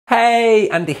Hey,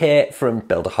 Andy here from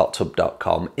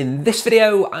builderhottub.com. In this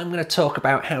video, I'm going to talk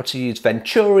about how to use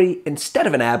Venturi instead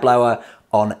of an air blower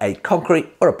on a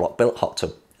concrete or a block built hot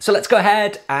tub. So let's go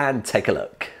ahead and take a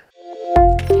look.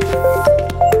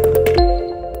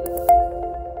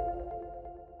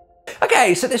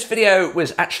 Okay, so this video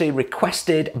was actually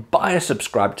requested by a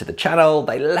subscriber to the channel.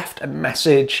 They left a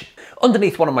message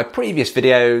underneath one of my previous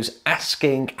videos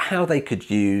asking how they could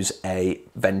use a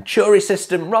Venturi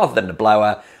system rather than a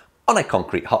blower on a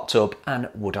concrete hot tub, and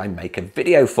would I make a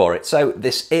video for it. So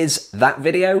this is that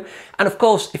video, and of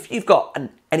course if you've got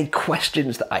any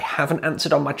questions that I haven't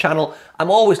answered on my channel,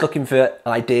 I'm always looking for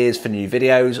ideas for new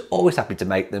videos, always happy to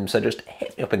make them, so just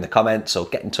hit me up in the comments or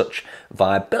get in touch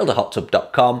via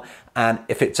builderhottub.com, and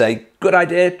if it's a good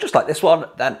idea just like this one,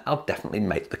 then I'll definitely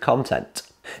make the content.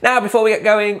 Now, before we get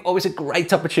going, always a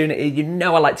great opportunity. You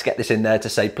know I like to get this in there to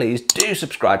say please do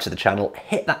subscribe to the channel,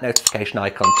 hit that notification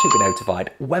icon to be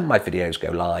notified when my videos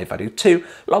go live. I do 2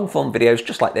 long form videos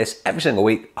just like this every single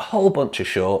week, a whole bunch of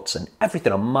shorts, and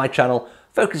everything on my channel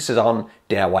focuses on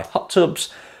DIY hot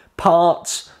tubs,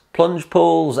 parts, plunge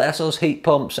pools, air source heat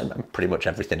pumps, and pretty much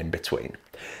everything in between.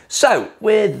 So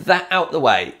with that out the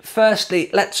way, firstly,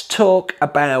 let's talk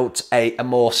about a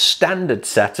more standard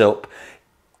setup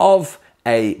of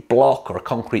a block or a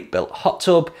concrete built hot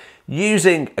tub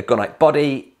using a gunite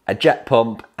body, a jet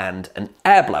pump and an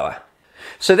air blower.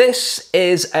 So this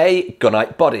is a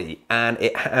gunite body and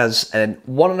it has a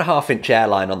 1.5 inch air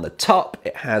line on the top,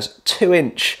 it has 2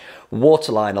 inch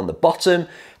water line on the bottom,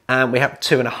 and we have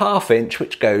 2.5 inch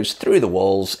which goes through the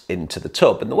walls into the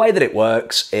tub. And the way that it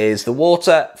works is the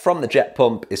water from the jet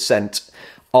pump is sent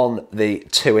on the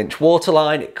 2 inch water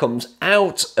line, it comes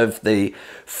out of the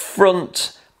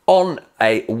front on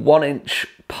a 1 inch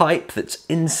pipe that's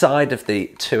inside of the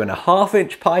 2.5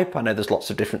 inch pipe. I know there's lots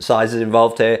of different sizes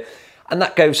involved here, and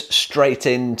that goes straight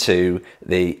into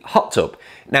the hot tub.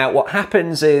 Now what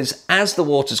happens is as the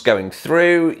water's going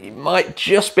through, you might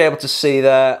just be able to see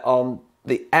there on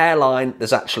the airline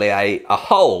there's actually a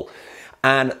hole,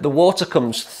 and the water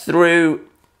comes through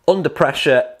under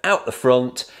pressure out the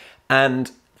front,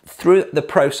 and through the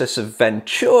process of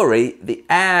Venturi, the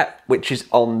air which is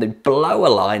on the blower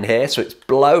line here, so it's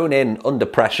blown in under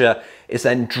pressure, is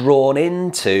then drawn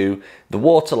into the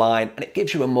water line, and it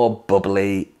gives you a more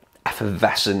bubbly,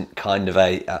 effervescent kind of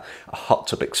a hot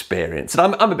tub experience.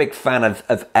 And I'm a big fan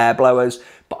of air blowers,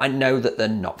 but I know that they're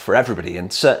not for everybody,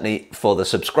 and certainly for the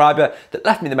subscriber that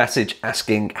left me the message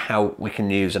asking how we can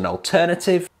use an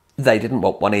alternative, they didn't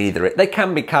want one either. They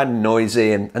can be kind of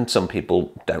noisy and some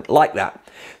people don't like that.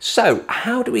 So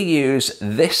how do we use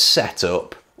this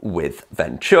setup with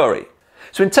Venturi?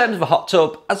 So in terms of a hot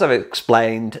tub, as I've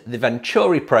explained, the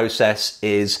Venturi process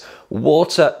is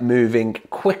water moving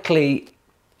quickly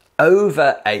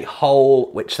over a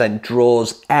hole which then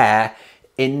draws air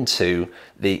into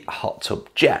the hot tub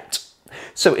jet.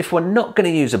 So if we're not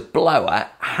going to use a blower,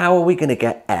 how are we going to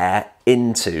get air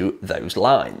into those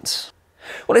lines?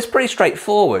 Well, it's pretty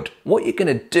straightforward. What you're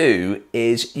going to do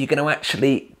is you're going to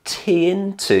actually tee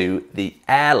into the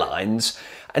airlines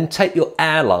and take your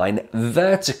airline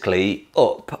vertically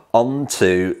up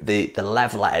onto the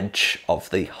level edge of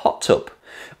the hot tub.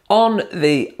 On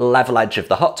the level edge of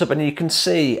the hot tub, and you can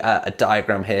see a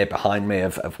diagram here behind me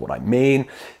of what I mean,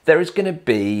 there is going to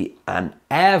be an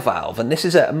air valve, and this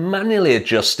is manually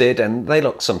adjusted, and they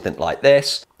look something like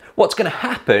this. What's going to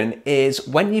happen is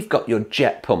when you've got your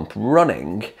jet pump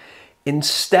running,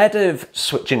 instead of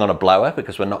switching on a blower,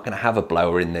 because we're not going to have a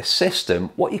blower in this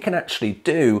system, what you can actually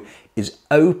do is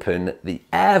open the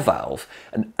air valve.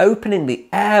 And opening the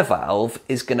air valve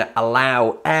is going to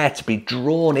allow air to be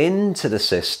drawn into the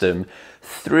system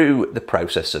through the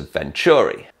process of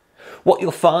Venturi. What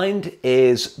you'll find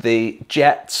is the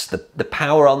jets, the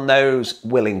power on those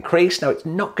will increase. Now it's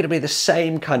not going to be the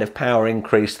same kind of power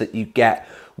increase that you get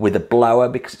with a blower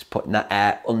because it's putting that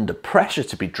air under pressure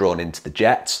to be drawn into the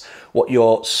jets. What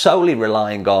you're solely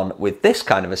relying on with this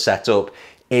kind of a setup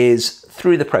is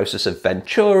through the process of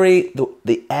Venturi,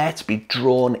 the air to be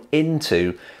drawn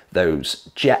into those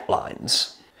jet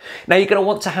lines. Now you're going to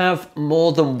want to have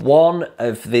more than one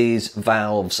of these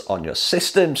valves on your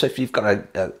system. So if you've got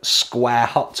a square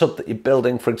hot tub that you're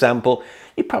building, for example,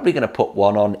 you're probably going to put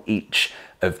one on each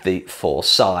of the 4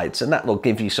 sides, and that will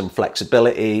give you some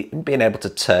flexibility in being able to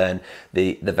turn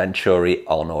the Venturi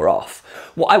on or off.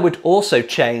 What I would also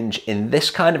change in this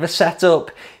kind of a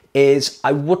setup is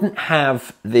I wouldn't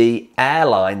have the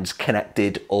airlines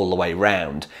connected all the way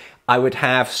round. I would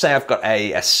have, say I've got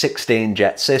a 16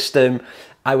 jet system,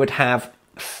 I would have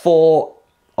 4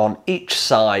 on each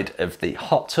side of the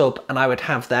hot tub, and I would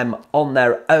have them on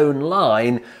their own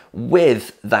line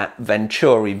with that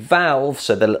Venturi valve,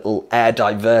 so the little air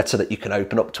diverter that you can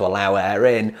open up to allow air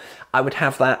in. I would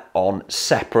have that on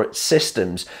separate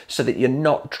systems so that you're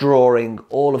not drawing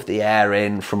all of the air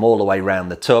in from all the way around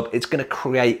the tub. It's going to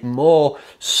create more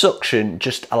suction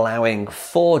just allowing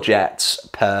 4 jets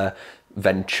per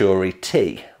Venturi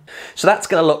T. So that's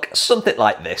going to look something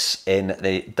like this in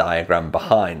the diagram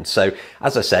behind. So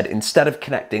as I said, instead of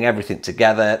connecting everything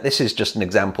together, this is just an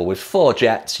example with 4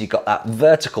 jets. You've got that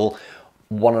vertical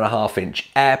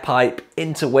 1.5-inch air pipe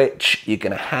into which you're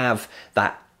going to have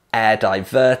that air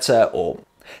diverter, or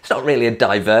it's not really a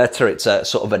diverter, it's a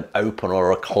sort of an open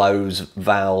or a close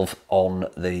valve on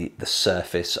the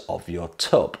surface of your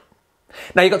tub.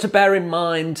 Now you've got to bear in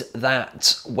mind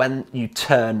that when you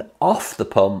turn off the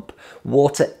pump,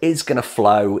 water is going to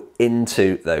flow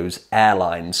into those air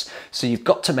lines. So you've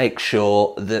got to make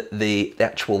sure that the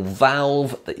actual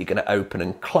valve that you're going to open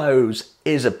and close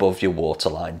is above your water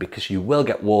line, because you will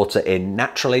get water in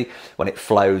naturally when it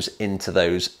flows into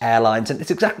those air lines. And it's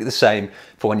exactly the same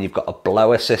for when you've got a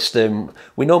blower system.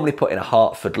 We normally put in a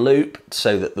Hartford loop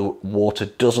so that the water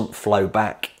doesn't flow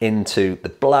back into the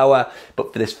blower.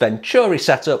 But for this Venturi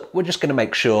setup, we're just going to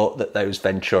make sure that those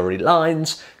Venturi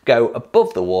lines go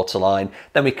above the water line.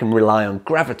 Then we can rely on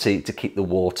gravity to keep the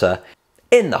water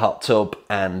in the hot tub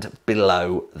and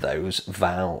below those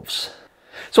valves.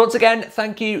 So once again,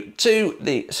 thank you to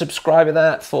the subscriber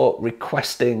there for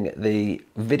requesting the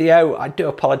video. I do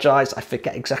apologise, I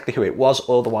forget exactly who it was,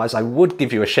 otherwise I would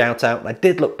give you a shout out. And I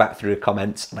did look back through the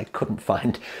comments and I couldn't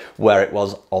find where it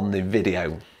was on the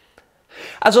video.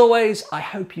 As always, I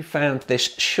hope you found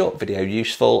this short video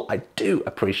useful. I do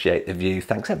appreciate the view.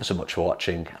 Thanks ever so much for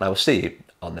watching, and I will see you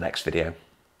on the next video.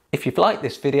 If you've liked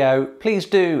this video, please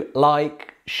do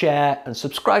like, share and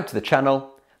subscribe to the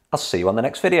channel. I'll see you on the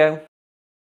next video.